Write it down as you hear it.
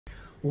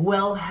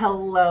Well,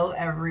 hello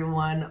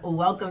everyone.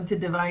 Welcome to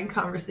Divine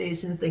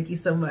Conversations. Thank you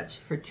so much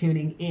for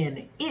tuning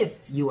in. If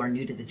you are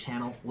new to the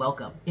channel,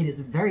 welcome. It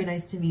is very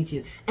nice to meet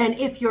you. And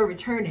if you're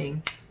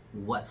returning,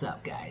 what's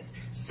up, guys?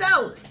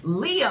 So,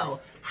 Leo,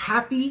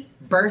 happy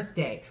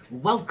birthday.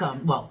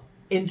 Welcome. Well,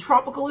 in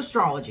tropical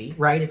astrology,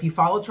 right? If you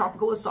follow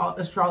tropical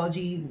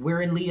astrology,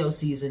 we're in Leo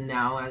season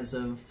now as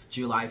of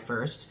July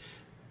 1st.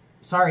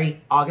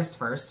 Sorry, August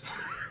 1st.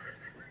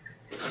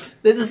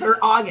 This is for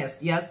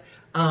August, yes.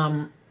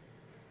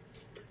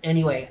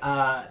 Anyway,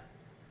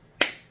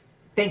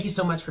 thank you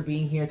so much for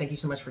being here. Thank you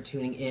so much for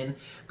tuning in.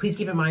 Please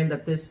keep in mind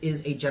that this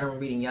is a general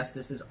reading. Yes,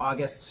 this is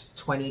August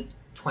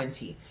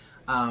 2020.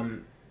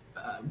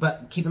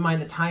 But keep in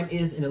mind that time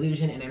is an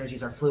illusion and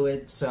energies are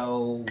fluid,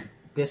 so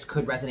this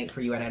could resonate for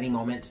you at any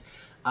moment.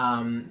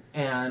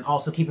 And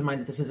also keep in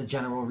mind that this is a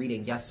general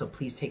reading. Yes, so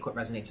please take what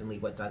resonates and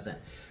leave what doesn't.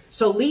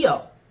 So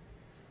Leo,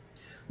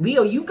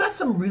 you've got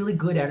some really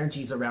good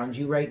energies around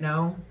you right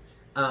now.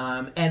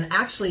 And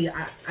actually,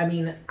 I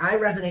mean, I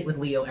resonate with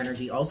Leo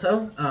energy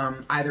also.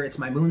 Either it's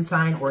my moon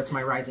sign or it's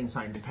my rising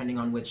sign, depending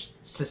on which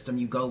system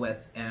you go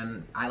with.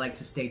 And I like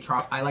to stay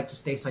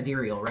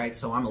sidereal, right?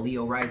 So I'm a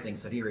Leo rising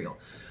sidereal.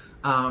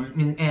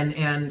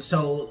 And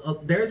so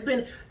there's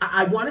been,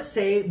 I want to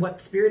say what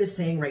Spirit is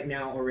saying right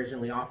now,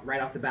 right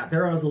off the bat,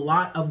 there is a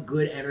lot of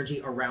good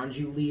energy around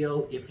you,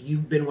 Leo, if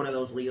you've been one of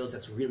those Leos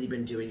that's really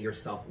been doing your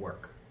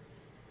self-work.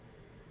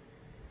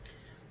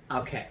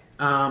 Okay.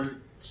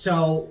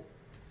 So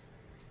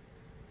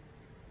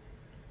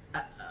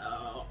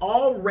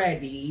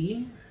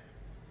already,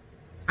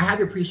 I have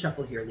your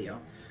pre-shuffle here, Leo.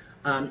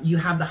 You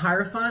have the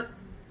Hierophant,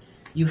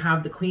 you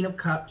have the Queen of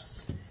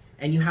Cups,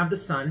 and you have the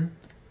Sun.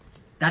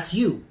 That's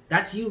you.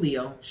 That's you,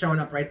 Leo, showing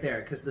up right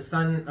there, because the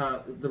Sun,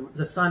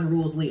 the Sun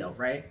rules Leo,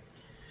 right?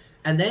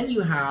 And then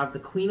you have the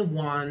Queen of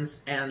Wands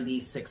and the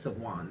Six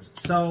of Wands.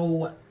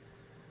 So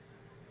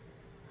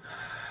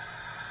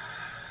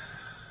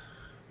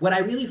what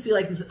I really feel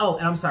like is, oh,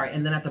 and I'm sorry,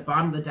 and then at the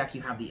bottom of the deck,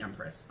 you have the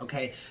Empress,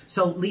 okay?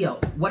 So,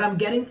 Leo, what I'm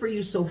getting for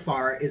you so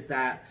far is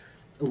that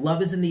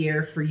love is in the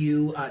air for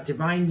you,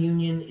 divine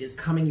union is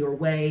coming your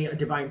way, a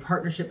divine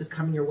partnership is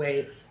coming your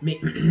way,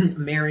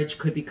 marriage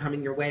could be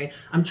coming your way.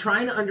 I'm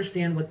trying to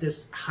understand what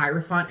this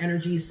Hierophant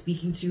energy is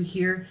speaking to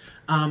here,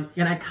 and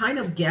I kind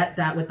of get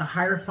that with the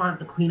Hierophant,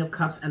 the Queen of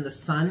Cups, and the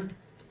Sun,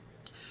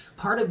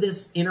 part of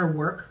this inner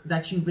work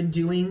that you've been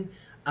doing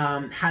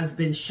has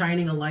been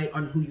shining a light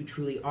on who you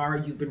truly are.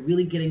 You've been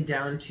really getting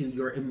down to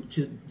your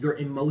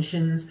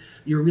emotions.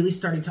 You're really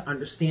starting to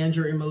understand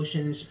your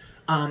emotions.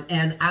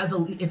 And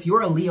if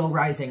you're a Leo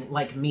rising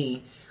like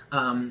me,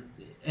 and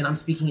I'm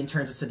speaking in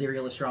terms of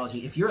sidereal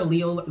astrology, if you're a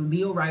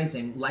Leo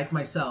rising like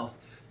myself,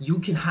 you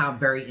can have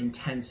very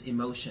intense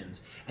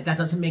emotions. And that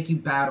doesn't make you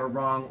bad or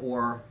wrong,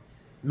 or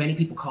many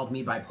people called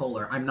me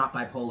bipolar. I'm not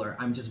bipolar.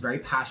 I'm just very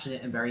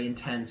passionate and very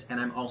intense, and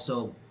I'm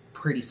also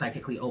pretty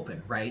psychically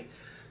open, right?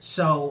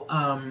 So,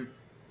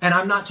 and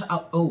I'm not,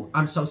 oh,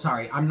 I'm so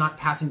sorry. I'm not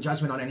passing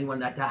judgment on anyone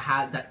that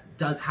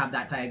does have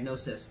that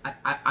diagnosis.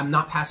 I'm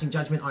not passing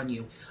judgment on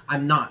you.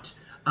 I'm not.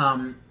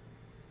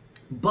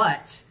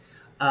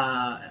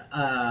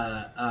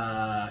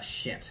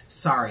 Shit.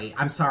 Sorry.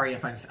 I'm sorry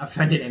if I've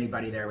offended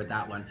anybody there with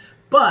that one.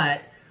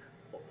 But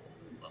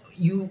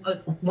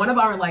one of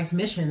our life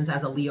missions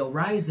as a Leo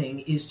rising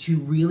is to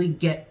really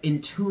get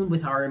in tune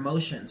with our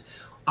emotions.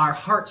 Our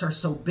hearts are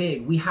so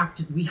big. We have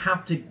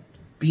to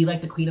be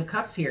like the Queen of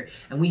Cups here,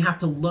 and we have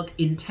to look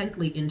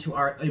intently into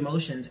our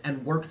emotions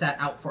and work that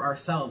out for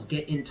ourselves,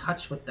 get in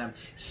touch with them,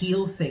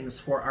 heal things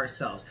for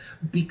ourselves,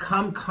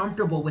 become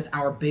comfortable with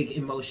our big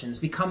emotions,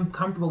 become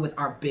comfortable with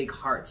our big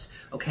hearts,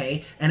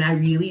 okay? And I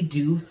really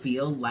do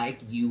feel like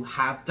you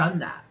have done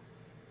that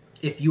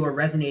if you are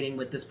resonating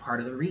with this part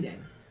of the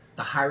reading.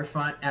 The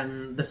Hierophant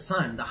and the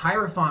Sun. The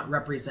Hierophant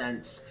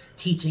represents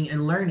teaching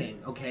and learning,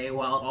 okay,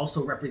 while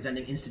also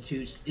representing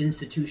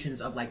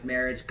institutions of like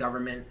marriage,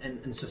 government,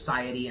 and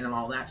society, and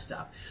all that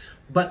stuff.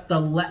 But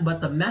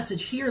the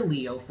message here,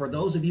 Leo, for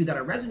those of you that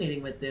are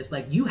resonating with this,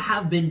 like, you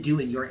have been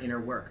doing your inner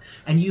work,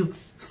 and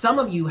some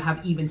of you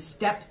have even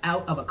stepped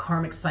out of a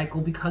karmic cycle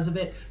because of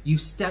it.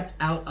 You've stepped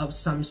out of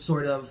some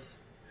sort of,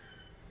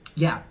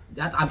 yeah,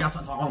 that's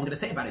all I'm going to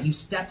say about it. You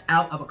stepped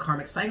out of a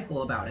karmic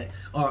cycle about it,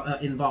 or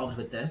involved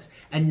with this,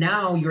 and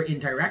now you're in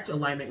direct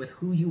alignment with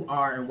who you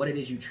are and what it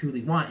is you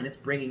truly want, and it's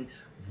bringing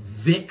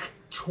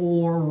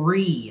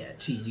victory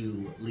to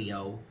you,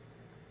 Leo.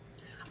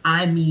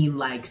 I mean,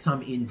 like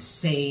some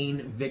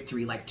insane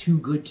victory, like too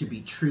good to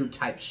be true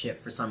type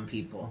shit for some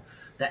people.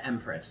 The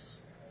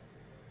Empress.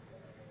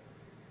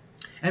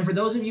 And for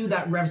those of you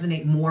that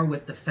resonate more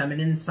with the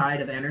feminine side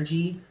of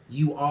energy,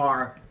 you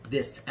are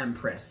this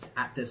Empress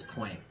at this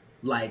point.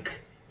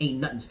 Like, ain't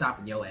nothing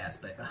stopping your ass,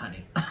 but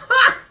honey.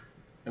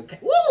 Okay.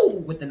 Woo!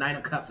 With the Nine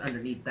of Cups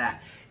underneath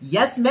that.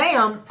 Yes,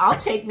 ma'am. I'll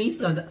take me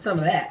some of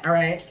that. All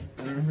right.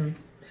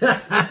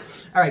 All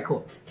right,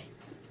 cool.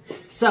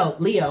 So,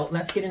 Leo,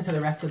 let's get into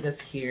the rest of this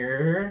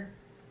here.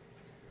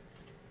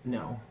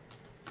 No.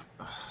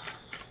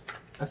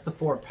 That's the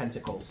Four of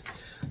Pentacles.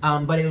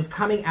 But it was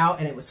coming out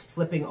and it was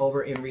flipping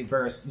over in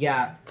reverse.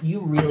 Yeah, you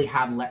really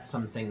have let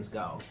some things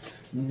go.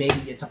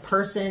 Maybe it's a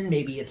person,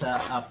 maybe it's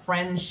a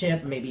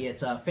friendship, maybe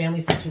it's a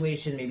family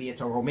situation, maybe it's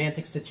a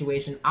romantic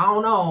situation. I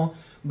don't know,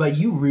 but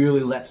you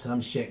really let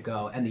some shit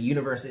go. And the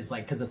universe is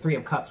like, because the Three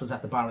of Cups was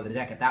at the bottom of the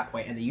deck at that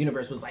point, and the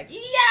universe was like,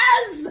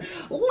 yes,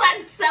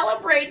 let's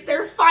celebrate.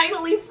 They're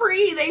finally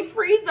free. They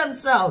freed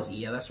themselves.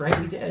 Yeah, that's right,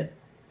 we did.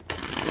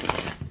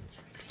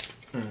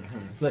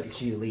 Look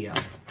at you, Leo.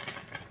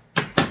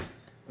 I'm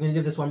going to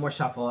do this one more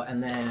shuffle,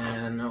 and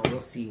then we'll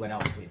see what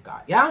else we've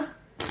got. Yeah?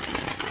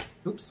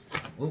 Oops.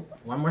 Ooh,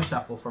 one more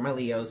shuffle for my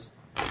Leos.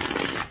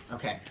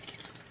 Okay.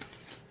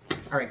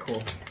 All right,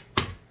 cool.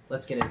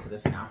 Let's get into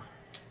this now.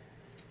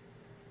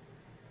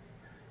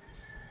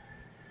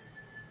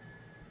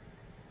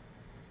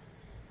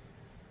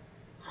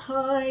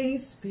 Hi,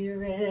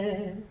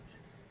 Spirit.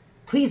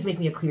 Please make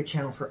me a clear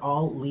channel for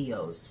all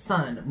Leos,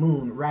 Sun,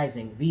 Moon,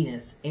 Rising,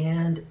 Venus,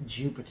 and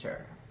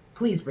Jupiter.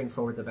 Please bring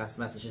forward the best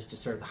messages to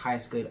serve the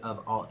highest good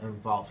of all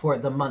involved for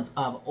the month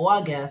of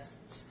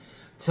August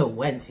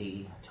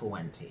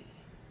 2020.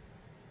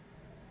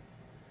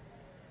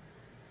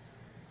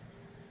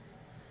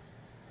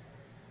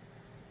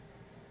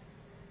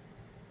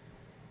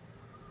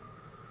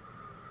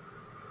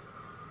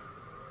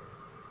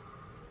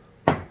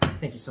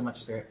 Thank you so much,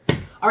 Spirit.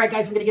 All right,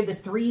 guys, I'm going to give this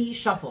 3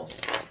 shuffles.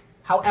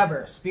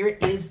 However,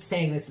 Spirit is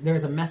saying that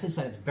there's a message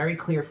that is very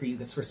clear for you,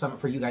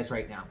 for you guys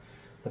right now.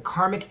 The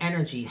karmic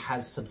energy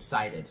has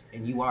subsided,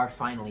 and you are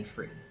finally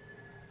free.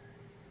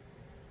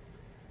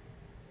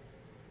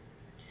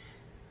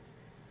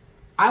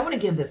 I want to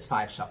give this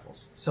 5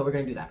 shuffles, so we're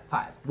going to do that.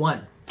 5.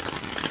 1.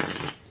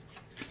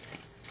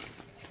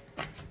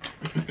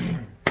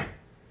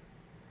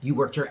 You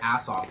worked your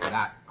ass off for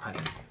that,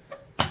 honey.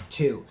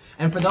 2.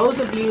 And for those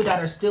of you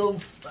that are still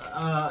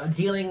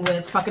dealing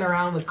with, fucking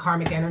around with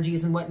karmic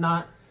energies and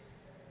whatnot,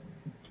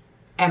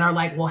 and are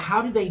like, well,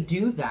 how do they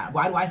do that?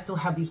 Why do I still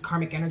have these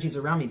karmic energies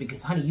around me?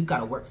 Because, honey, you've got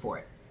to work for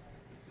it.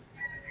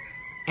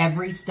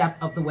 Every step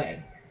of the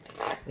way.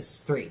 This is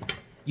 3.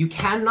 You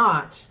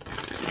cannot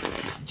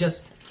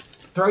just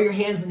throw your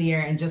hands in the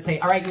air and just say,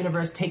 all right,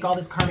 universe, take all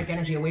this karmic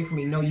energy away from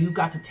me. No, you've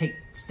got to take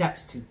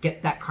steps to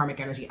get that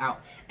karmic energy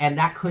out. And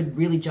that could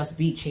really just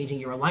be changing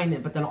your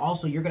alignment. But then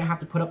also you're going to have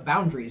to put up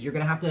boundaries. You're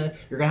going to have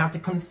to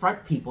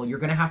confront people. You're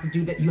going to have to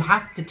do that. You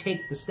have to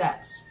take the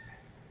steps.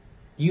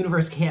 The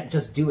universe can't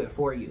just do it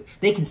for you.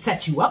 They can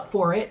set you up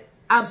for it.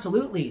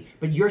 Absolutely.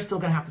 But you're still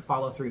going to have to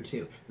follow through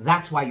too.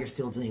 That's why you're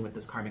still dealing with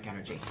this karmic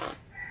energy.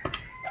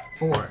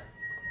 4.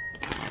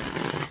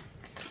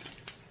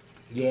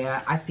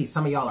 Yeah, I see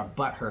some of y'all are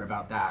butthurt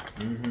about that.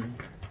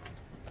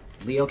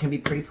 Leo can be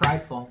pretty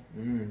prideful.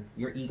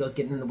 Your ego's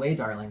getting in the way,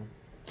 darling.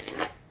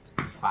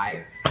 5.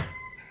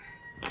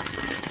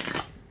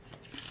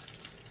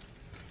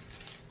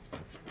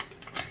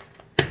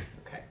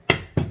 Okay.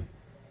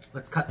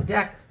 Let's cut the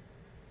deck.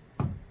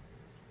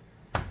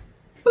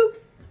 Boop.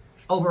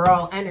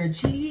 Overall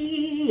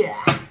energy.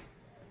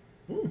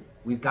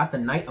 We've got the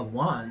Knight of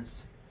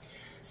Wands.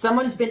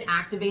 Someone's been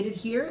activated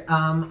here.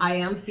 I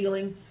am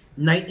feeling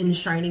knight in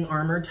shining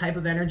armor type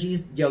of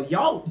energies. Yo,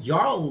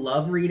 y'all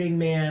love reading,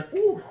 man.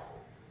 Ooh.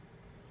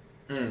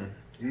 And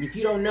if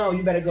you don't know,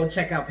 you better go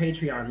check out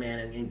Patreon, man,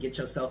 and get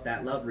yourself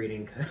that love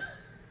reading.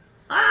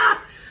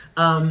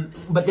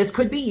 But this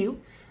could be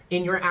you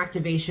in your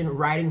activation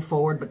riding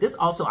forward. But this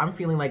also, I'm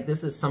feeling like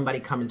this is somebody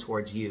coming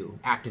towards you,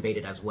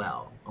 activated as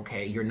well.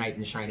 Okay, your knight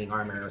in shining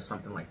armor or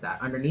something like that.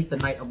 Underneath the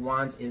Knight of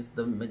Wands is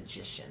the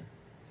Magician.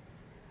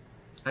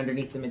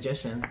 Underneath the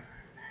Magician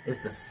is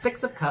the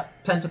Six of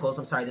Pentacles,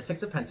 the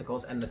Six of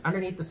Pentacles, and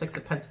underneath the Six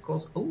of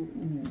Pentacles,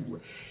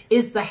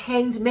 is the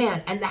Hanged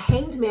Man, and the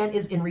Hanged Man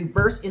is in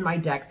reverse in my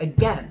deck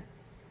again.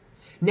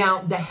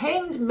 Now, the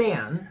Hanged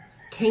Man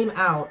came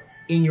out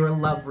in your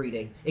love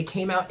reading. It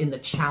came out in the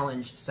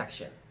challenge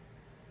section.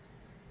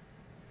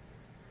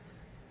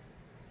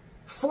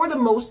 For the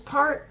most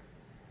part,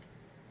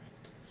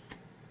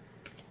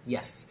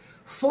 yes,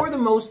 for the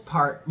most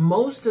part,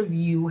 most of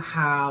you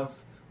have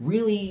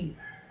really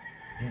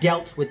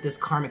dealt with this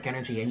karmic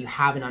energy and you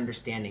have an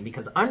understanding,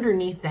 because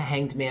underneath the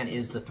Hanged Man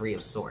is the Three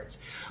of Swords.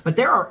 But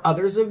there are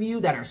others of you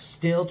that are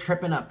still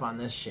tripping up on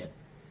this shit.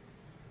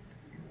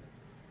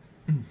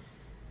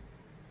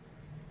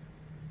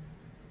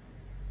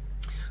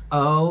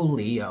 Oh,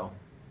 Leo.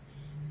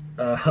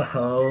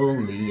 Oh,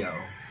 Leo.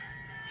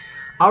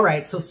 All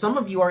right, so some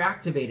of you are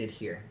activated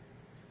here.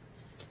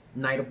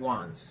 Knight of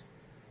Wands.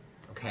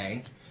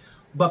 Okay?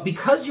 But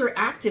because you're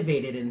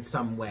activated in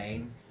some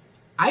way,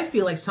 I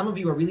feel like some of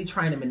you are really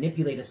trying to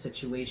manipulate a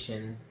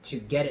situation to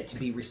get it to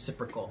be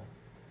reciprocal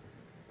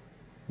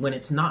when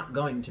it's not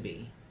going to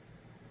be.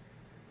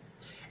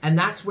 And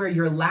that's where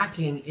you're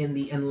lacking in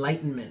the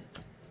enlightenment.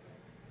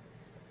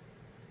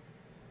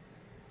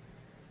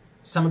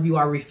 Some of you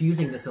are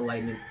refusing this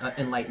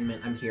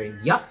enlightenment, I'm hearing.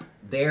 Yup,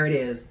 there it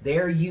is.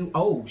 There you,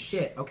 oh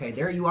shit. Okay,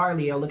 there you are,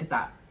 Leo. Look at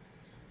that.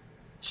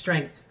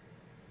 Strength.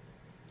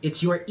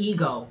 It's your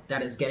ego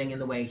that is getting in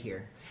the way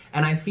here.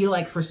 And I feel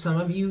like for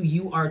some of you,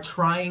 you are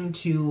trying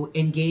to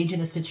engage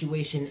in a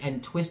situation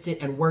and twist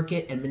it and work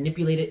it and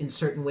manipulate it in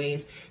certain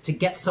ways to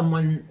get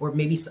someone, or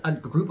maybe a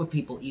group of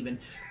people even,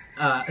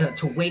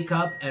 to wake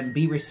up and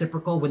be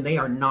reciprocal when they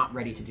are not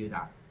ready to do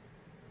that.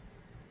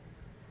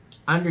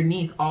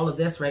 Underneath all of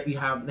this, right, you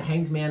have the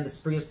Hanged Man, the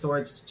Three of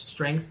Swords,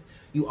 Strength.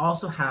 You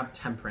also have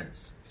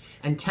Temperance.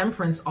 And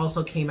Temperance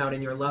also came out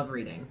in your love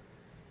reading.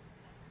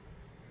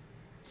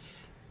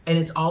 And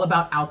it's all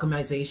about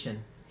alchemization.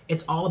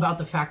 It's all about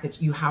the fact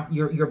that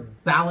you're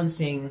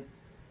balancing.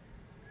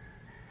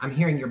 I'm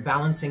hearing you're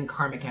balancing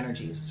karmic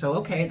energies. So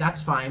okay,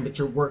 that's fine, but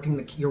you're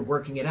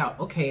working it out.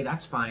 Okay,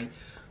 that's fine.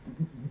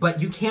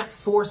 But you can't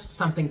force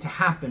something to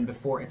happen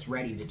before it's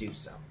ready to do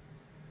so.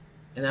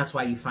 And that's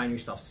why you find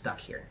yourself stuck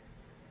here.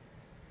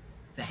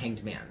 The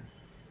Hanged Man.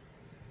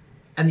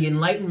 And the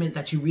enlightenment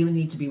that you really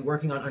need to be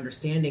working on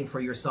understanding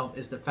for yourself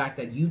is the fact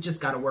that you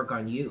just got to work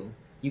on you.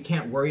 You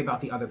can't worry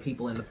about the other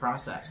people in the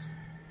process.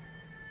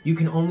 You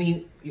can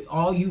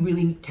all you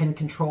really can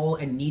control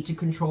and need to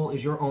control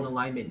is your own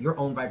alignment, your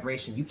own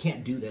vibration. You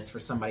can't do this for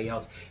somebody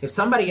else. If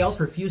somebody else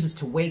refuses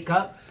to wake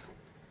up,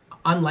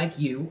 unlike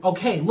you,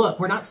 okay, look,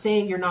 we're not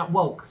saying you're not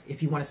woke,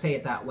 if you want to say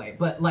it that way.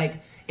 But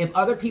like, if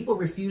other people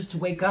refuse to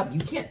wake up, you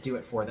can't do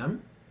it for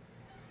them.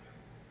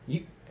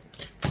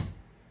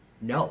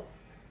 No.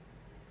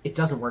 It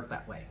doesn't work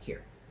that way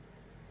here.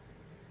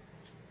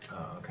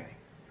 Okay.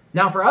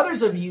 Now, for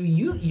others of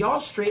you, y'all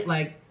straight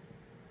like,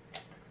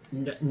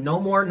 no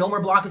more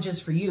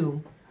blockages for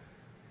you.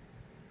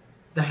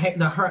 The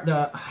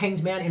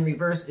Hanged Man in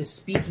reverse is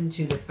speaking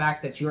to the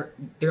fact that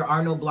there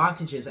are no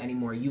blockages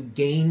anymore. You've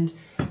gained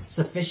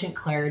sufficient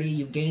clarity,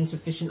 you've gained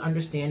sufficient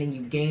understanding,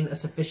 you've gained a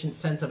sufficient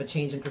sense of a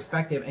change in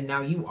perspective, and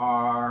now you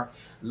are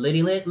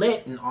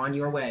lit and on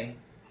your way.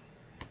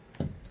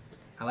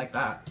 I like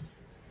that.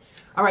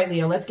 All right,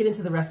 Leo, let's get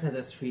into the rest of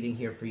this reading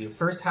here for you.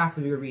 First half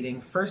of your reading,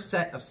 first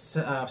set of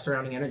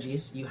surrounding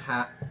energies, you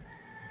have...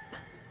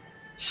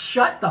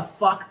 Shut the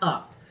fuck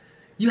up.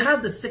 You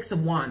have the Six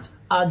of Wands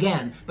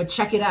again, but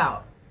check it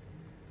out.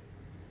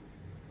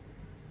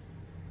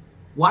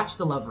 Watch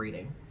the love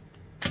reading.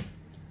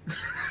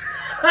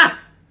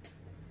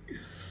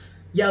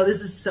 Yo, this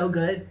is so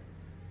good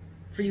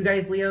for you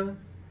guys, Leo.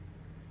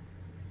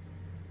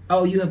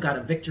 Oh, you have got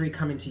a victory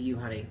coming to you,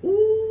 honey.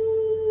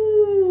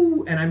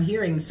 Ooh, and I'm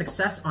hearing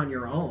success on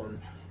your own.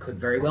 Could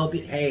very well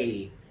be,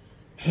 hey,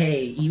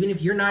 even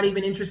if you're not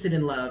even interested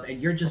in love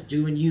and you're just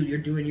doing you're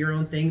doing your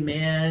own thing,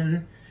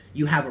 man,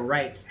 you have a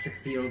right to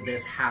feel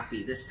this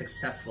happy, this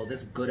successful,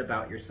 this good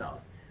about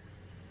yourself.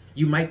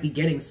 You might be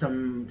getting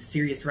some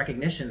serious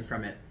recognition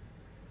from it.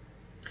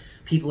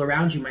 People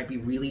around you might be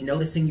really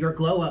noticing your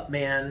glow up,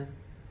 man.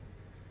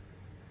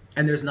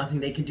 And there's nothing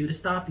they can do to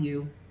stop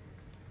you.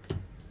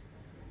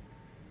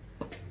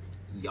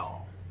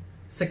 Y'all.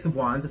 Six of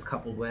Wands is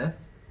coupled with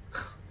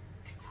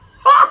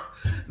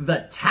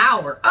the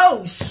Tower.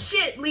 Oh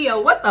shit,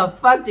 Leo, what the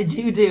fuck did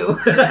you do?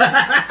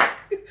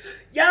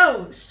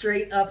 Yo,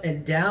 straight up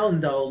and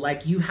down though,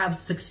 like you have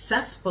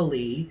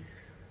successfully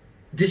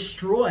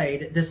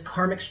destroyed this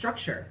karmic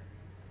structure.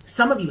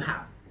 Some of you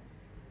have.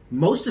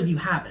 Most of you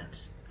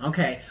haven't.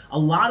 Okay, a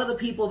lot of the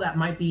people that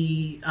might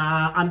be,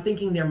 I'm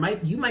thinking you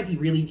might be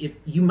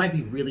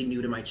really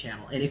new to my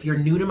channel. And if you're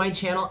new to my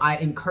channel, I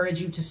encourage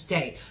you to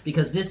stay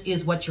because this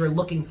is what you're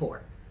looking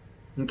for.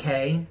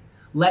 Okay.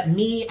 Let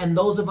me and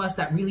those of us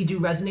that really do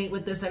resonate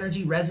with this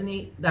energy,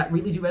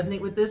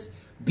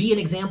 be an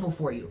example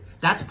for you.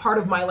 That's part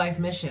of my life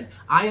mission.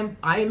 I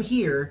am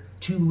here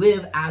to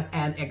live as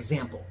an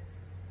example.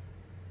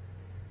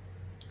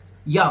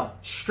 Yo,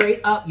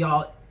 straight up,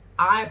 y'all.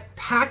 I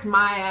packed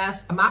my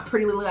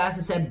pretty little ass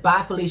and said,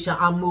 bye, Felicia,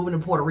 I'm moving to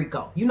Puerto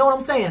Rico. You know what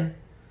I'm saying?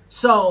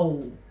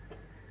 So,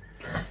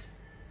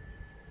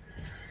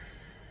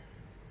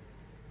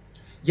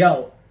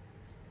 yo,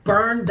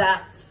 burn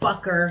that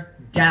fucker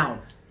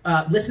down.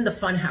 Listen to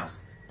Funhouse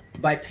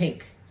by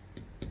Pink.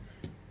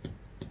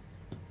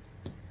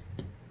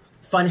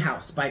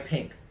 Funhouse by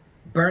Pink.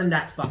 Burn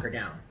that fucker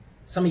down.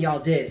 Some of y'all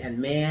did, and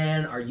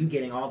man, are you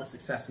getting all the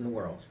success in the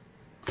world.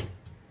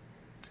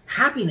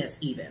 Happiness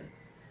even.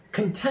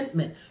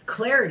 Contentment,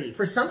 clarity.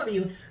 For some of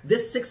you,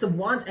 this Six of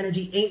Wands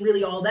energy ain't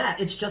really all that.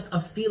 It's just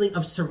a feeling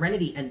of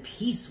serenity and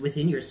peace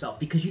within yourself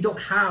because you don't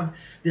have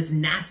this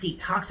nasty,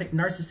 toxic,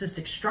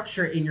 narcissistic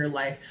structure in your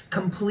life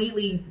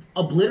completely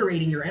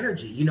obliterating your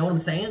energy. You know what I'm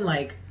saying?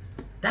 Like,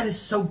 that is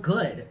so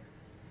good.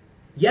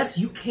 Yes,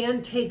 you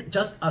can take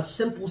just a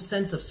simple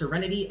sense of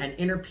serenity and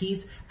inner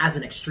peace as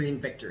an extreme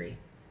victory.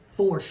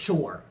 For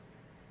sure.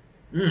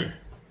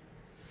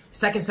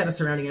 Second set of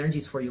surrounding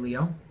energies for you,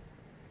 Leo.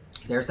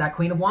 There's that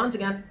Queen of Wands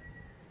again.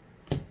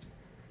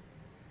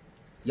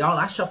 Y'all,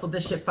 I shuffled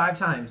this shit 5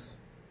 times.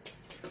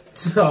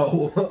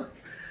 So,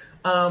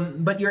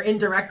 but you're in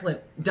direct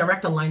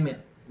alignment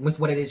with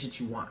what it is that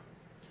you want.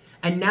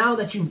 And now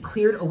that you've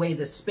cleared away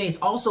this space,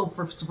 also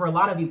for a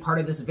lot of you, part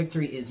of this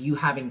victory is you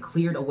having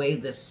cleared away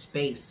this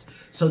space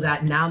so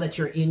that now that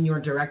you're in your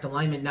direct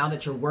alignment, now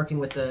that you're working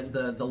with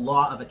the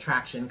law of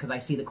attraction, because I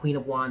see the Queen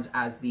of Wands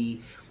as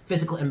the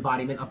physical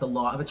embodiment of the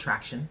law of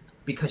attraction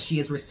because she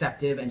is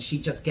receptive and she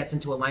just gets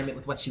into alignment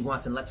with what she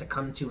wants and lets it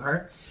come to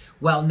her.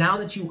 Well, now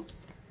that you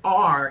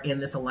are in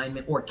this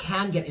alignment or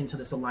can get into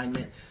this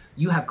alignment,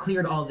 you have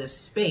cleared all this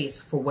space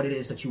for what it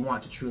is that you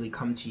want to truly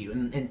come to you.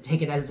 And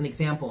take it as an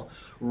example.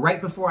 Right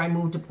before I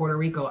moved to Puerto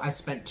Rico, I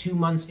spent 2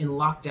 months in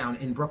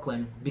lockdown in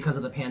Brooklyn because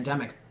of the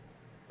pandemic.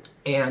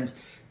 And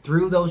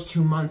through those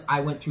 2 months, I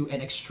went through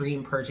an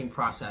extreme purging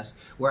process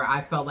where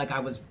I felt like I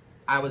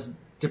was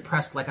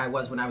depressed like I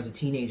was when I was a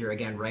teenager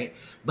again, right?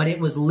 But it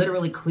was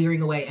literally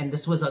clearing away, and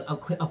this was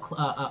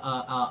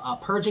a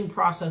purging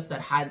process that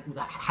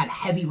had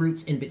heavy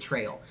roots in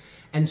betrayal.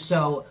 And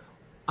so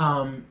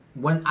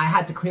when I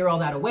had to clear all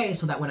that away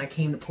so that when I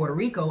came to Puerto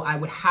Rico, I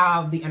would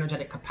have the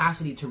energetic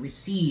capacity to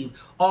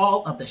receive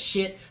all of the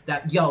shit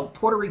that, yo,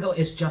 Puerto Rico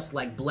is just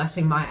like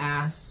blessing my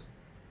ass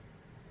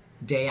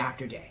day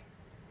after day.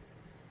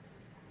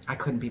 I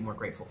couldn't be more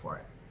grateful for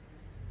it.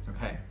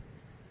 Okay.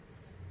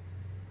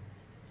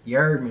 You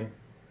heard me.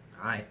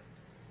 All right.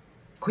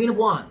 Queen of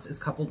Wands is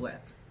coupled with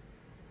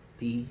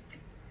the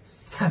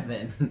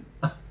Seven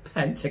of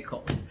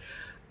Pentacles.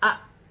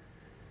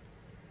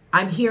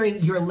 I'm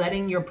hearing you're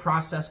letting your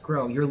process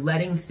grow. You're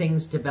letting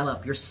things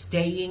develop. You're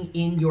staying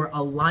in your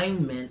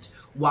alignment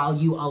while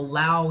you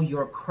allow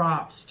your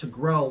crops to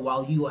grow,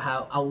 while you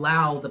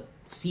allow the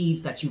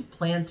seeds that you've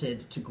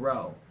planted to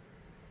grow.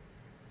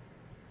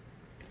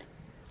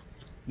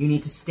 You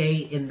need to stay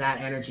in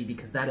that energy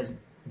because that is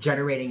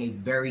generating a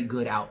very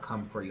good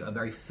outcome for you, a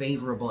very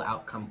favorable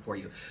outcome for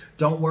you.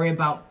 Don't worry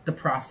about the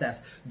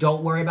process.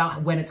 Don't worry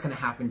about when it's going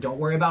to happen. Don't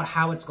worry about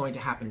how it's going to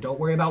happen. Don't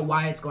worry about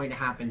why it's going to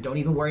happen. Don't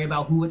even worry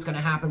about who it's going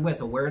to happen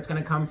with or where it's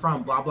going to come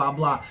from, blah, blah,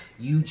 blah.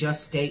 You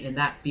just stay in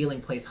that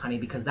feeling place, honey,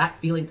 because that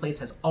feeling place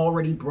has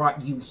already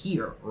brought you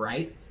here,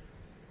 right?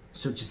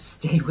 So just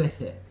stay with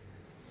it.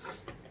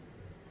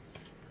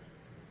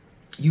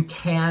 You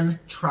can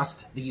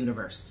trust the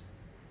universe.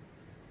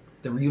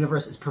 The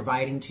universe is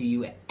providing to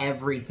you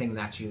everything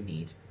that you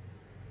need.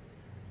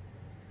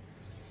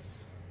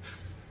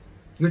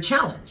 Your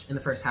challenge in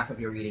the first half of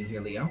your reading here,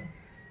 Leo.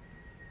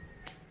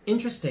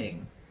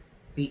 Interesting.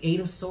 The Eight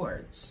of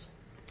Swords.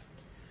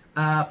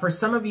 For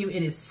some of you,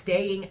 it is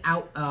staying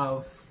out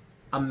of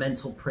a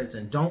mental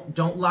prison.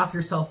 Don't lock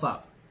yourself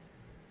up.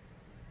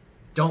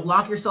 Don't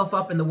lock yourself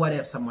up in the what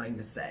ifs, I'm wanting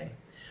to say.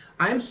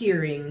 I'm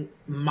hearing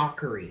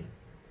mockery.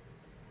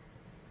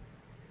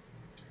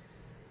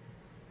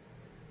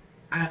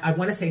 I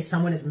want to say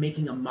someone is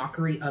making a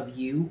mockery of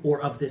you or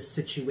of this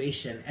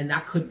situation. And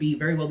that could be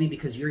very well be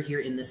because you're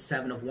here in this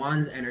Seven of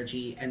Wands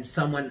energy and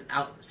someone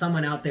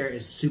out there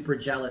is super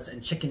jealous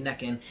and chicken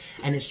necking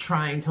and is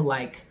trying to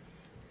like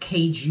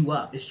cage you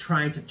up, is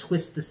trying to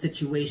twist the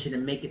situation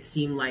and make it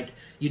seem like,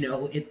 you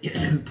know,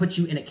 it puts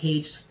you in a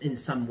cage in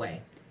some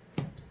way.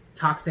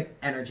 Toxic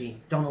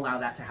energy. Don't allow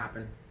that to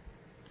happen.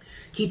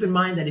 Keep in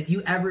mind that if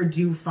you ever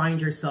do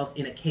find yourself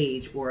in a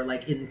cage or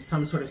like in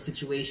some sort of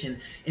situation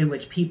in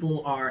which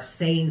people are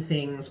saying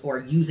things or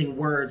using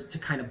words to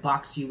kind of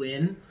box you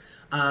in,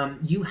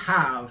 you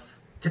have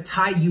to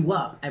tie you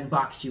up and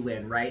box you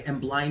in, right?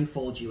 And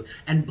blindfold you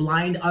and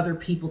blind other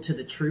people to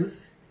the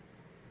truth,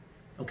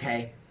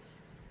 okay?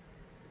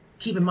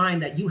 Keep in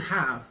mind that you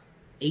have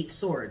 8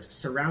 swords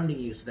surrounding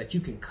you so that you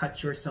can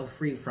cut yourself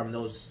free from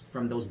those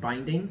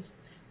bindings.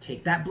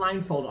 Take that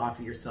blindfold off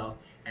of yourself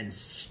and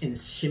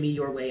shimmy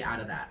your way out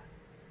of that.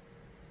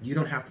 You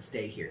don't have to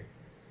stay here.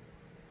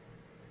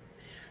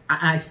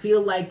 I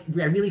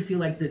really feel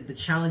like the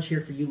challenge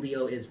here for you,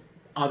 Leo, is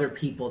other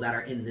people that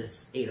are in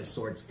this Eight of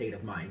Swords state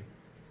of mind.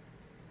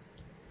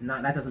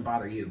 That doesn't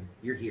bother you.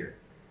 You're here.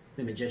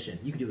 The Magician.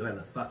 You can do whatever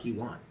the fuck you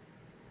want.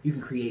 You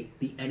can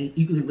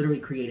you can literally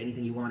create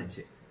anything you wanted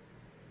to.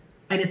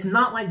 And it's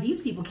not like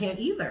these people can't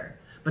either.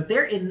 But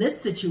they're in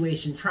this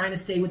situation trying to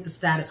stay with the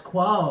status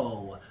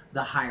quo,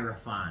 the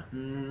Hierophant,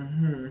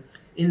 in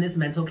this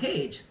mental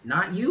cage.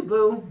 Not you,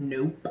 boo.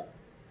 Nope.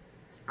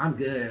 I'm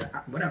good.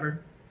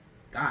 Whatever.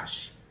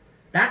 Gosh.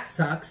 That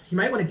sucks. You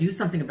might want to do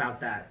something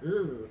about that.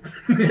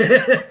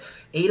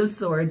 Eight of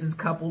Swords is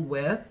coupled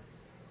with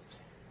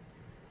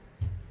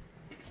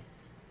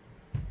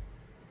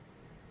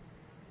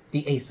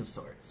the Ace of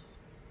Swords.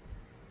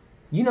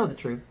 You know the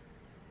truth.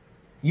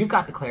 You've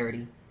got the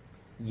clarity.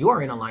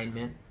 You're in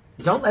alignment.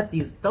 Don't let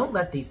these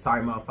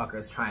sorry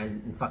motherfuckers try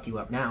and fuck you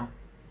up now.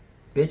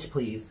 Bitch,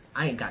 please.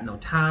 I ain't got no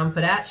time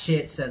for that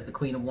shit, says the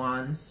Queen of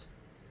Wands.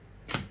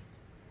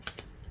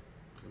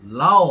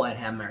 Lord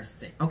have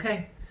mercy.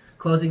 Okay.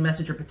 Closing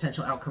message or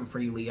potential outcome for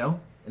you, Leo,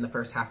 in the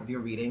first half of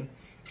your reading.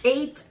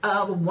 8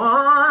 of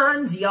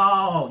Wands,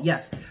 y'all.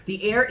 Yes,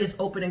 the air is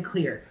open and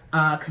clear.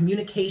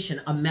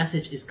 Communication, a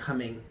message is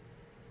coming.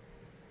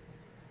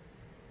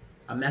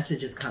 A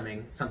message is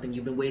coming. Something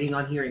you've been waiting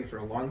on hearing for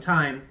a long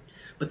time.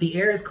 But the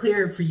air is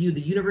clear for you. The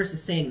universe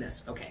is saying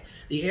this. Okay.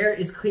 The air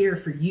is clear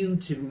for you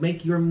to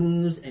make your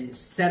moves and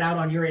set out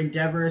on your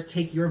endeavors,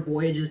 take your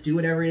voyages, do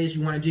whatever it is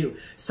you want to do.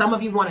 Some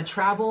of you want to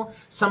travel.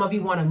 Some of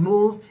you want to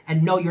move.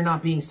 And no, you're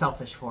not being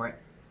selfish for it.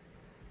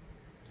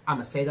 I'm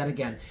going to say that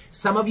again.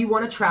 Some of you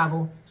want to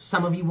travel.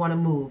 Some of you want to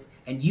move.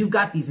 and you've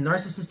got these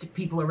narcissistic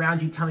people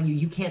around you telling you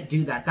you can't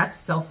do that. That's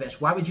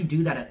selfish. Why would you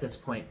do that at this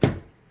point?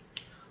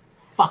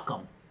 Fuck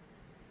them.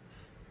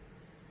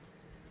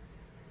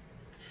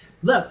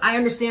 Look, I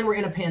understand we're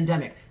in a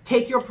pandemic.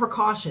 Take your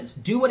precautions.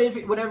 Do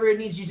whatever it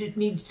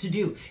needs to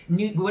do.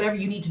 Whatever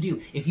you need to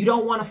do. If you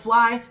don't want to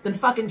fly, then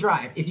fucking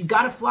drive. If you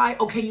gotta fly,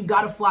 okay, you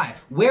gotta fly.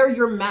 Wear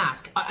your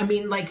mask. I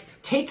mean, like,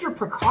 take your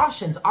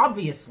precautions,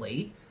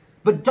 obviously,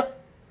 but don't...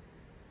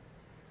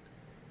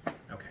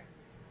 Okay.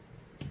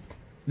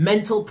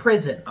 Mental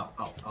prison.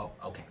 Oh,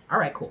 okay. All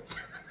right, cool.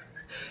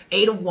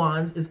 Eight of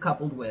Wands is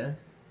coupled with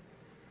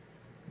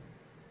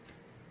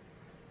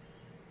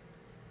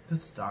the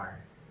Star.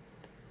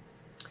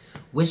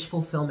 Wish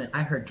fulfillment.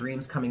 I heard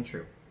dreams coming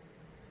true.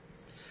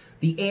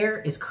 The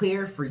air is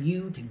clear for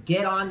you to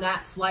get on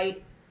that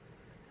flight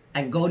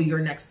and go to your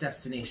next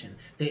destination.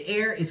 The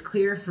air is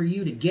clear for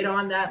you to get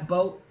on that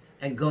boat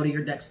and go to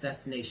your next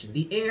destination.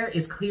 The air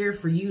is clear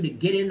for you to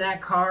get in that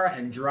car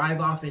and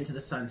drive off into the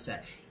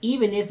sunset,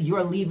 even if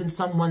you're leaving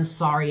someone's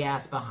sorry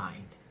ass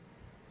behind.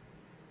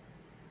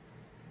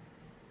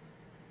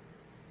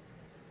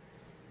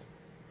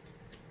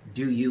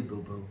 Do you,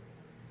 boo-boo.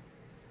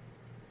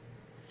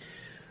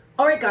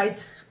 All right,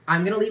 guys,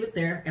 I'm going to leave it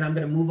there, and I'm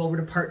going to move over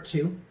to part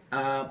 2.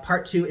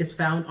 Part 2 is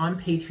found on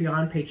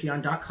Patreon,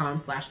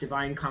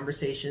 patreon.com/Divine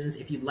Conversations.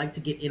 If you'd like to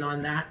get in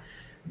on that,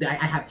 I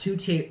have two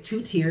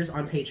tiers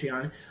on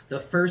Patreon. The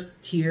first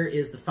tier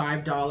is the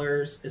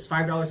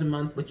 $5 a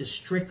month, which is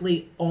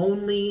strictly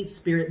only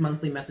Spirit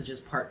Monthly Messages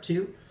Part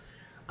 2.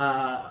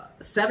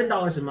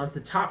 $7 a month,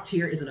 the top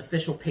tier is an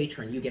official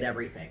patron. You get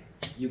everything.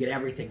 You get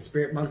everything,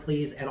 Spirit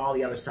Monthlies and all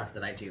the other stuff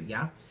that I do,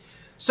 yeah?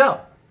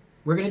 So,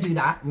 we're going to do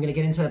that. I'm going to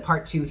get into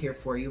part 2 here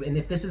for you. And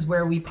if this is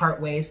where we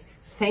part ways,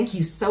 thank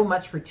you so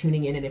much for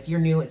tuning in. And if you're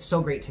new, it's so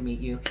great to meet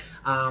you.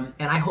 And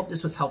I hope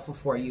this was helpful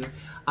for you.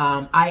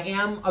 I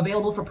am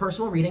available for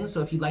personal readings.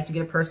 So if you'd like to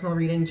get a personal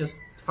reading, just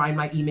find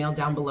my email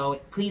down below.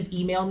 Please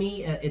email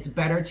me. It's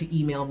better to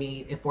email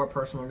me for a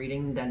personal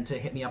reading than to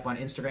hit me up on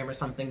Instagram or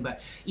something. But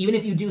even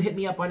if you do hit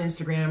me up on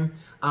Instagram,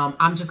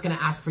 I'm just going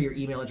to ask for your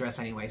email address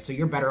anyway. So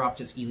you're better off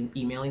just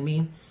emailing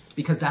me,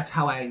 because that's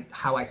how I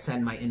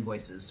send my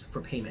invoices for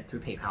payment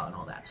through PayPal and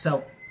all that.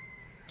 So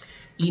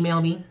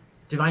email me,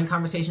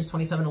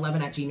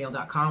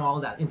 divineconversations2711@gmail.com. All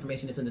of that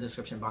information is in the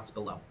description box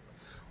below.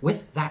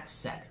 With that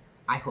said,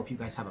 I hope you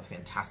guys have a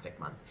fantastic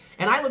month.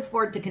 And I look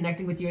forward to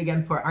connecting with you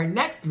again for our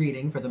next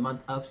reading for the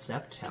month of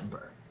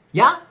September.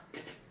 Yeah?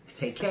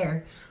 Take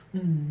care.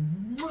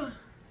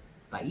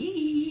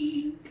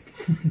 Bye.